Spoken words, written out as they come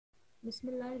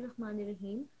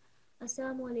Bismillahirrahmanirrahim.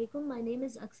 Assalamu alaikum. My name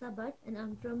is Aqsa and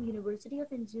I'm from University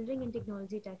of Engineering and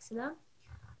Technology, Taxila.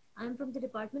 I'm from the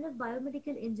Department of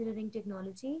Biomedical Engineering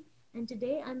Technology, and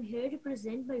today I'm here to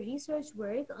present my research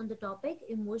work on the topic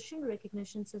Emotion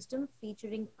Recognition System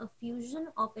featuring a fusion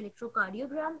of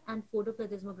electrocardiogram and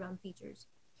photoplethysmogram features.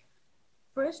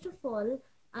 First of all,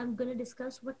 I'm going to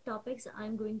discuss what topics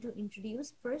I'm going to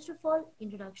introduce. First of all,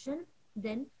 introduction,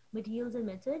 then materials and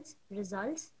methods,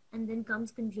 results, and then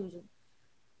comes conclusion.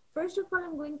 First of all,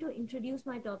 I'm going to introduce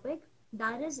my topic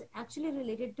that is actually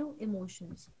related to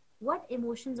emotions. What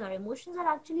emotions are? Emotions are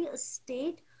actually a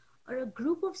state or a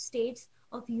group of states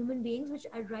of human beings which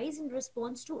arise in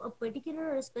response to a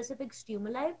particular or a specific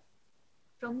stimuli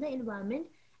from the environment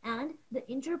and the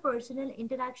interpersonal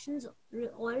interactions of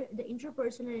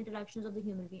the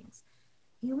human beings.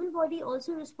 Human body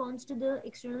also responds to the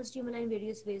external stimuli in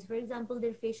various ways. For example,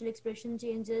 their facial expression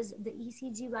changes, the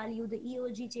ECG value, the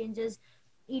EOG changes,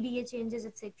 EDA changes,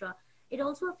 etc. It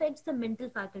also affects the mental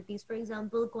faculties. For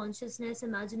example, consciousness,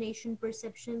 imagination,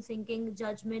 perception, thinking,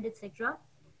 judgment, etc.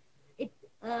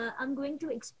 I'm going to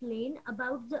explain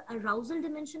about the arousal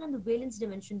dimension and the valence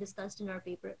dimension discussed in our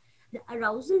paper. The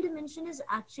arousal dimension is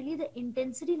actually the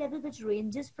intensity level which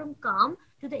ranges from calm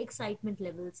to the excitement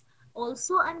levels.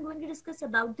 Also, I'm going to discuss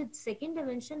about the second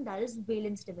dimension, that is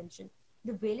valence dimension.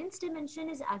 The valence dimension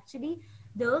is actually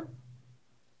the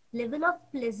level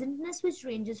of pleasantness which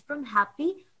ranges from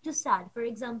happy to sad. For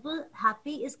example,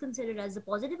 happy is considered as a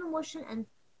positive emotion and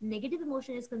negative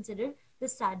emotion is considered the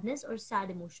sadness or sad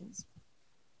emotions.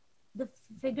 The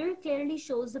figure clearly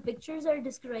shows the pictures are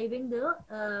describing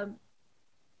the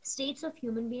states of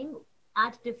human being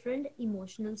at different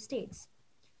emotional states.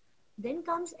 Then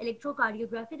comes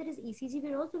electrocardiography, that is ECG.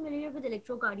 We're all familiar with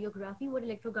electrocardiography. What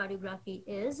electrocardiography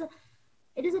is,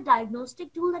 it is a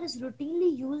diagnostic tool that is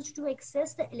routinely used to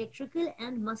assess the electrical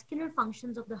and muscular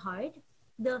functions of the heart.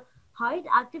 The heart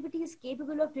activity is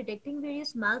capable of detecting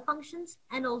various malfunctions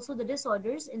and also the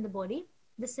disorders in the body.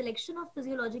 The selection of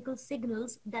physiological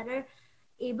signals that are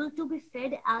able to be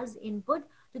fed as input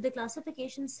to the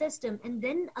classification system and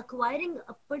then acquiring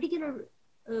a particular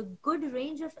good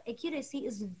range of accuracy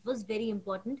was very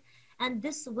important, and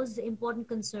this was the important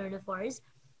concern of ours.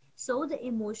 So the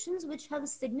emotions which have a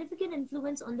significant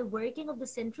influence on the working of the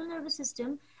central nervous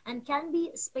system and can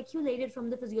be speculated from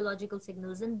the physiological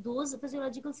signals, and those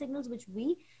physiological signals which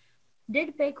we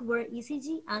did pick were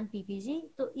ECG and PPG.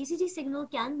 So ECG signal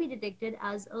can be detected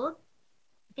as a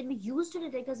can be used to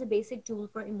detect as a basic tool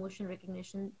for emotion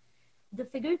recognition. The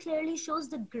figure clearly shows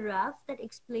the graph that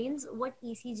explains what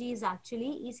ECG is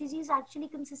actually. ECG is actually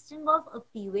consisting of a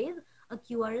P wave, a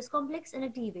QRS complex, and a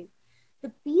T wave.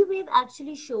 The P wave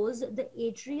actually shows the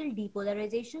atrial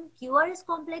depolarization. QRS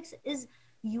complex is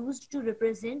used to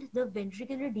represent the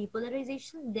ventricular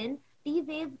depolarization. Then T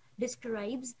wave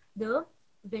describes the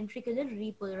ventricular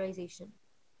repolarization.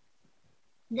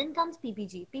 Then comes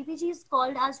PPG. PPG is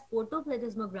called as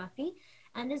photoplethysmography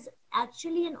and is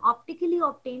actually an optically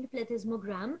obtained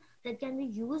plethysmogram that can be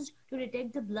used to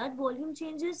detect the blood volume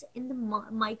changes in the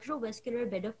microvascular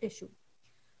bed of tissue.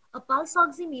 A pulse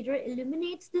oximeter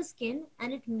illuminates the skin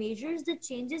and it measures the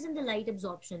changes in the light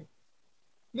absorption.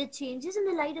 The changes in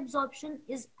the light absorption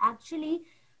is actually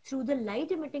through the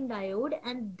light emitting diode,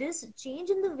 and this change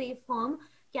in the waveform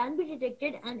can be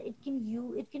detected and it can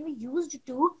be used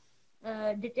to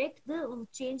detect the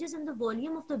changes in the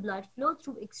volume of the blood flow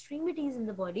through extremities in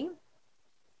the body,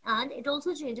 and it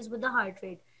also changes with the heart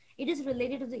rate. It is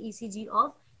related to the ECG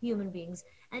of human beings,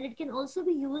 and it can also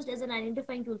be used as an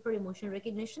identifying tool for emotion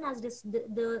recognition, as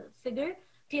the figure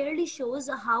clearly shows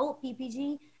how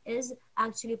PPG is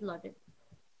actually plotted.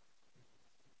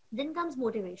 Then comes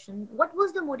motivation. What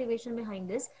was the motivation behind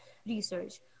this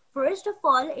research? First of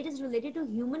all, it is related to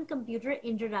human computer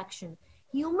interaction.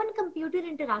 Human computer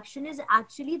interaction is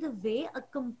actually the way a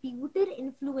computer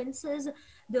influences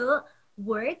the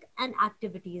work and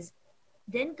activities.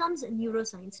 Then comes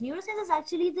neuroscience. Neuroscience is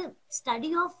actually the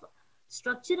study of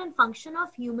structure and function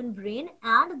of human brain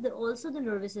and also the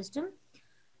nervous system,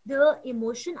 the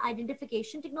emotion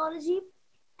identification technology,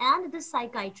 and the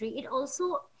psychiatry. It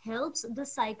also helps the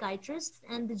psychiatrists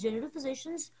and the general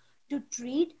physicians to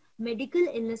treat medical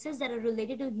illnesses that are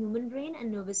related to human brain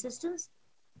and nervous systems.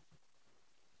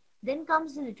 Then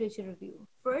comes the literature review.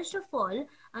 First of all,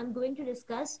 I'm going to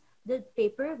discuss the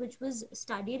paper which was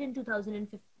studied in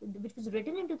 2015, which was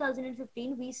written in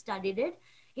 2015. We studied it.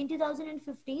 In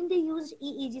 2015, they used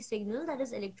EEG signal, that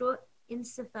is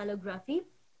electroencephalography.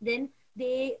 Then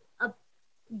they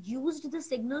used the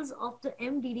signals of the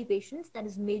MDD patients, that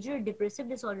is major depressive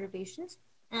disorder patients,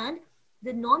 and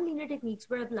the non-linear techniques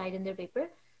were applied in their paper.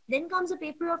 Then comes a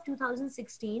paper of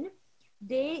 2016.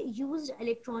 They used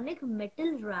electronic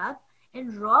metal rap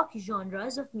and rock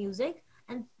genres of music,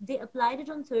 and they applied it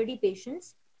on 30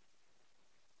 patients.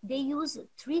 They use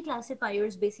three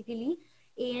classifiers basically: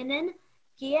 ANN,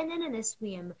 KNN, and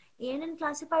SPM. ANN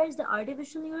classifier is the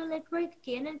artificial neural network,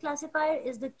 KNN classifier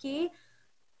is the K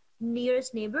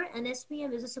nearest neighbor, and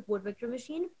SPM is a support vector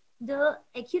machine. The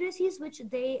accuracies which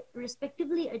they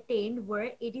respectively attained were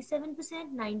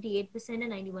 87%, 98%,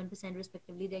 and 91%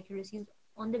 respectively. The accuracies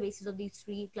on the basis of these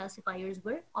three classifiers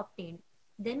were obtained.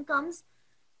 Then comes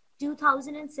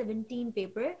 2017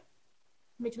 paper,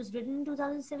 which was written in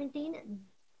 2017.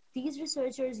 These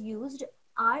researchers used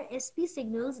RSP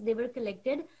signals, they were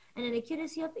collected, and an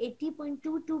accuracy of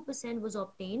 80.22% was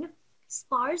obtained.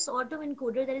 Sparse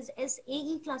autoencoder, that is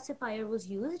SAE classifier, was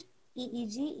used.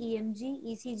 EEG, EMG,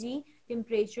 ECG,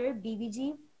 temperature,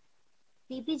 BVG,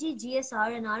 PPG,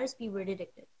 GSR, and RSP were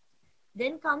detected.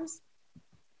 Then comes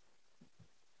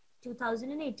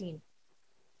 2018.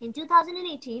 In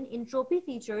 2018, entropy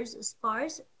features,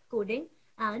 sparse coding,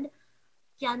 and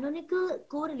canonical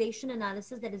correlation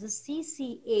analysis, that is a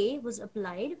CCA, was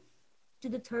applied to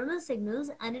the thermal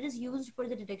signals, and it is used for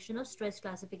the detection of stress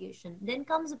classification. Then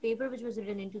comes a paper which was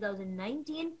written in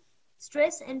 2019.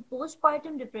 Stress and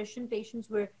postpartum depression patients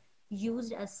were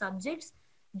used as subjects.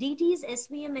 DTs,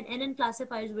 SVM, and NN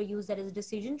classifiers were used, that is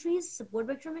decision trees, support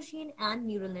vector machine, and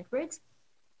neural networks.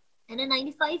 And a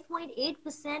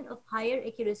 95.8% of higher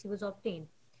accuracy was obtained.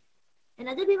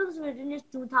 Another paper was written in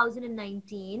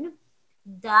 2019.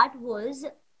 That was,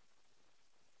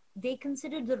 they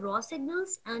considered the raw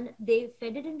signals and they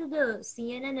fed it into the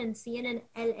CNN and CNN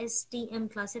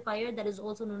LSTM classifier, that is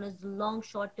also known as the long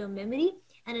short-term memory,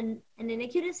 and an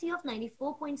accuracy of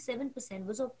 94.7%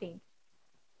 was obtained.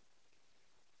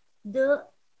 The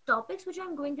topics which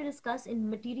I'm going to discuss in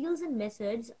materials and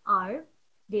methods are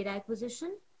data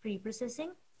acquisition,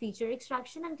 pre-processing, feature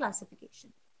extraction, and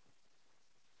classification.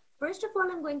 First of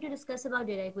all, I'm going to discuss about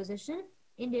data acquisition.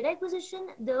 In data acquisition,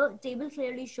 the table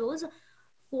clearly shows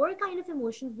four kinds of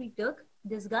emotions we took: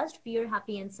 disgust, fear,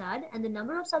 happy, and sad, and the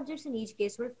number of subjects in each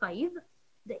case were 5.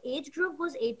 The age group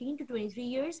was 18 to 23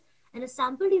 years, and a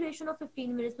sample duration of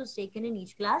 15 minutes was taken in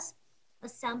each class. A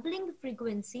sampling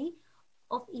frequency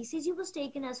of ECG was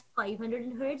taken as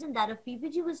 500 Hz, and that of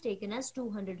PPG was taken as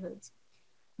 200 Hz.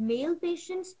 Male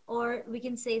patients, or we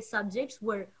can say subjects,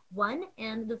 were 1,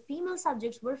 and the female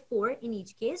subjects were 4 in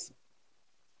each case.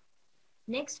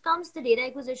 Next comes the data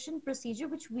acquisition procedure,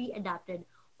 which we adapted.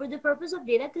 For the purpose of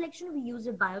data collection, we use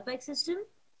a biopack system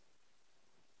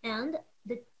and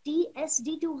the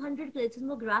TSD200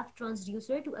 plethysmograph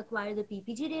transducer to acquire the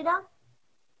PPG data,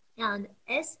 and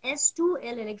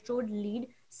SS2L electrode lead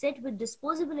set with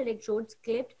disposable electrodes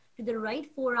clipped to the right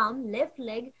forearm, left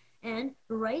leg, and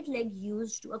right leg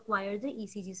used to acquire the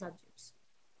ECG subjects.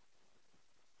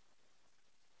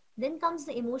 Then comes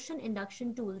the emotion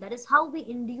induction tool. That is how we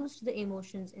induced the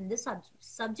emotions in the subjects.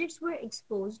 Subjects were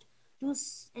exposed to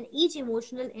each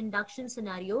emotional induction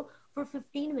scenario for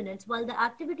 15 minutes while the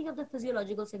activity of the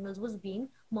physiological signals was being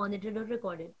monitored or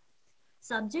recorded.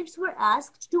 Subjects were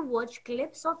asked to watch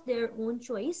clips of their own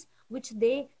choice, which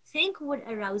they think would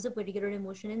arouse a particular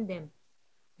emotion in them.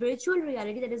 Virtual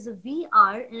reality, that is a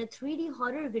VR, and a 3D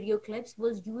horror video clips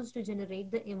was used to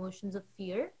generate the emotions of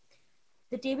fear.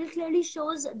 The table clearly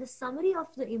shows the summary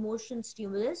of the emotion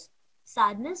stimulus: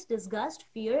 sadness, disgust,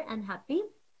 fear, and happy.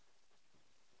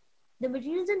 The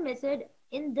materials and method,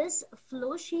 in this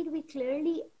flow sheet, we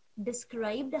clearly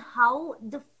described how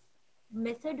the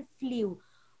method flew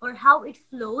or how it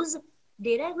flows.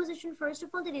 Data acquisition, first of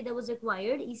all, the data was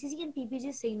acquired. ECG and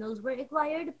PPG signals were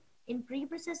acquired. In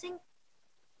pre-processing,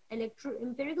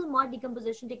 empirical mod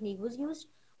decomposition technique was used,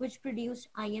 which produced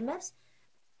IMFs.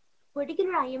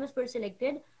 Particular IMFs were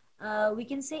selected. We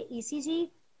can say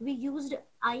ECG, we used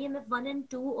IMF 1 and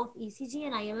 2 of ECG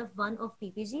and IMF 1 of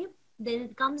PPG. Then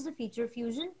it comes the feature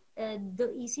fusion.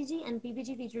 The ECG and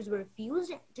PPG features were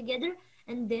fused together,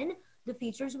 and then the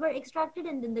features were extracted,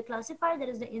 and then the classifier, that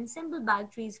is the ensemble bag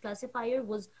trees classifier,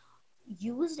 was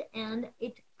used, and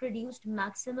it produced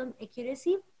maximum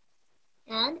accuracy.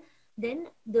 And then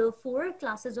the 4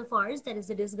 classes of R's, that is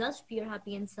the disgust, fear,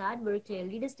 happy, and sad, were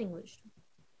clearly distinguished.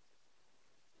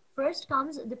 First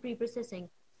comes the pre-processing.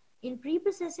 In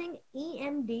pre-processing,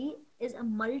 EMD is a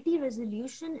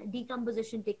multi-resolution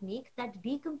decomposition technique that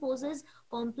decomposes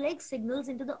complex signals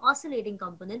into the oscillating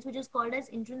components, which is called as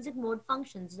intrinsic mode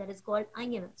functions, that is called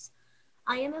IMFs.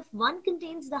 IMF 1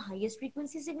 contains the highest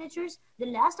frequency signatures. The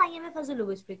last IMF has the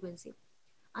lowest frequency.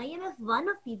 IMF 1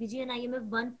 of PPG and IMF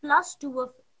 1 plus 2 of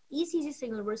ECG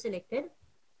signal were selected,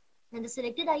 and the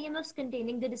selected IMFs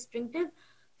containing the distinctive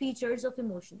features of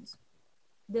emotions.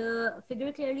 The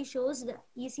figure clearly shows the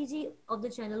ECG of the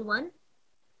channel 1,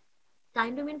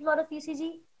 time domain plot of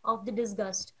ECG of the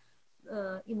disgust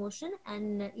emotion,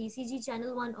 and ECG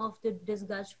channel 1 of the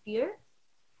disgust fear,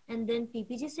 and then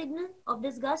PPG signal of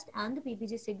disgust and the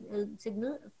PPG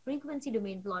signal frequency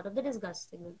domain plot of the disgust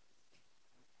signal.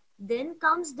 Then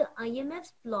comes the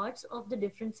IMF plots of the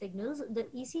different signals. The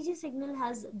ECG signal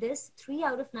has this 3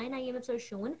 out of 9 IMFs are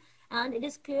shown, and it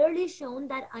is clearly shown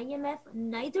that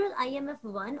neither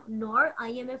IMF1 nor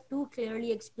IMF2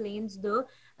 clearly explains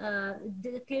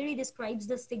clearly describes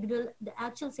the signal, the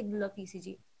actual signal of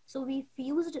ECG. So we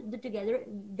fused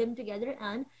them together,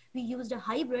 and we used a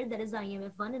hybrid, that is the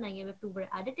IMF1 and IMF2 were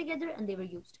added together and they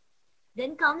were used.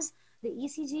 Then comes the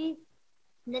ECG,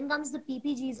 then comes the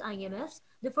PPG's IMFs.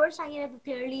 The first IMF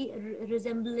clearly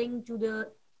resembling to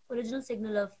the original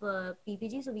signal of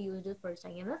PPG, so we used the first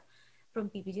IMF from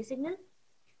PPG signal,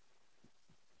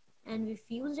 and we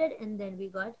fused it, and then we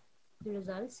got the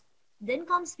results. Then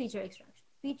comes feature extraction.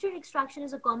 Feature extraction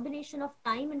is a combination of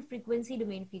time and frequency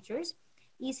domain features.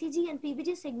 ECG and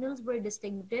PPG signals were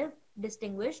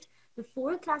distinguished. The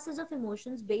 4 classes of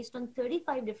emotions based on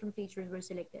 35 different features were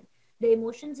selected. The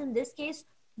emotions in this case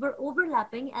were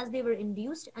overlapping as they were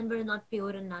induced and were not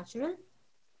pure and natural.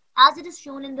 As it is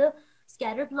shown in the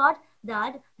scatter plot,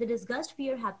 that the disgust,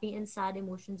 fear, happy, and sad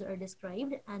emotions are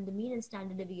described, and the mean and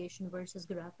standard deviation versus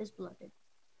graph is plotted.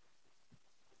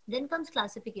 Then comes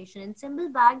classification. Ensemble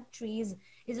bagged trees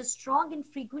is a strong and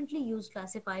frequently used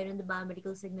classifier in the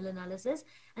biomedical signal analysis,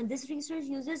 and this research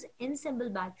uses ensemble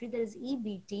bagged tree, that is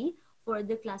EBT, for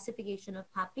the classification of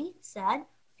happy, sad,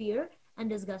 fear, and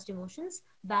disgust emotions.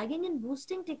 Bagging and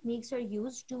boosting techniques are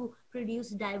used to produce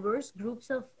diverse groups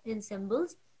of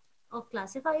ensembles of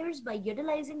classifiers by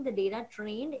utilizing the data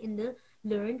trained in the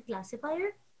learned classifier.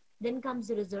 Then comes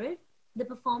the result. The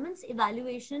performance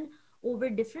evaluation over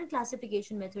different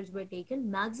classification methods were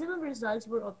taken. Maximum results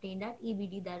were obtained at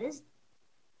EBD, that is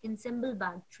ensemble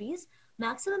bagged trees.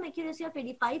 Maximum accuracy of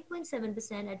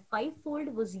 85.7% at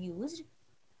 5-fold was used,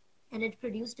 and it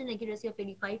produced an accuracy of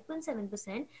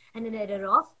 85.7%, and an error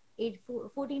of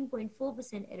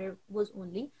 14.4% error was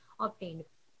only obtained.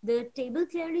 The table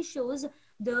clearly shows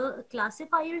the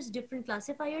classifiers, different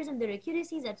classifiers, and their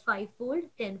accuracies at 5-fold,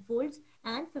 10-folds,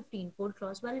 and 15-fold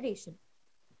cross-validation.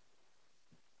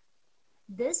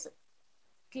 This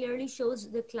clearly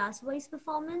shows the class-wise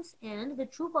performance and the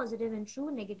true positive and true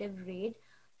negative rate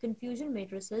confusion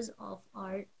matrices of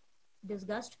our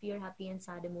disgust, fear, happy, and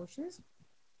sad emotions.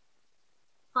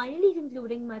 Finally,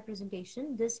 concluding my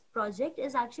presentation, this project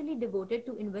is actually devoted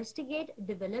to investigate,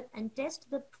 develop, and test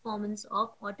the performance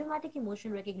of automatic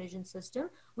emotion recognition system,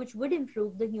 which would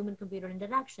improve the human-computer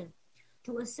interaction.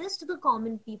 To assist the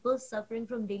common people suffering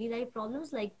from daily life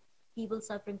problems, like people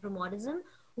suffering from autism,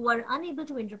 who are unable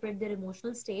to interpret their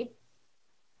emotional state,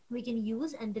 we can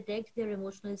use and detect their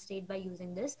emotional state by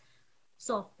using this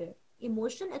software.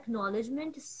 Emotion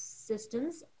acknowledgement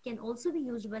systems can also be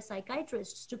used by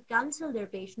psychiatrists to counsel their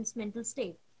patient's mental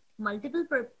state. Multiple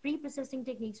pre-processing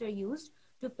techniques are used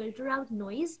to filter out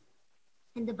noise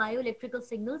in the bioelectrical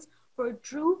signals for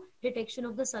true detection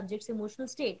of the subject's emotional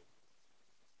state.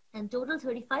 And total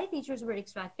 35 features were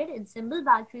extracted. Ensemble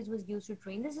bagged trees was used to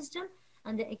train the system,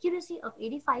 and the accuracy of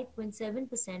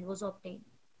 85.7% was obtained.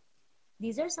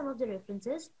 These are some of the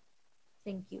references.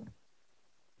 Thank you.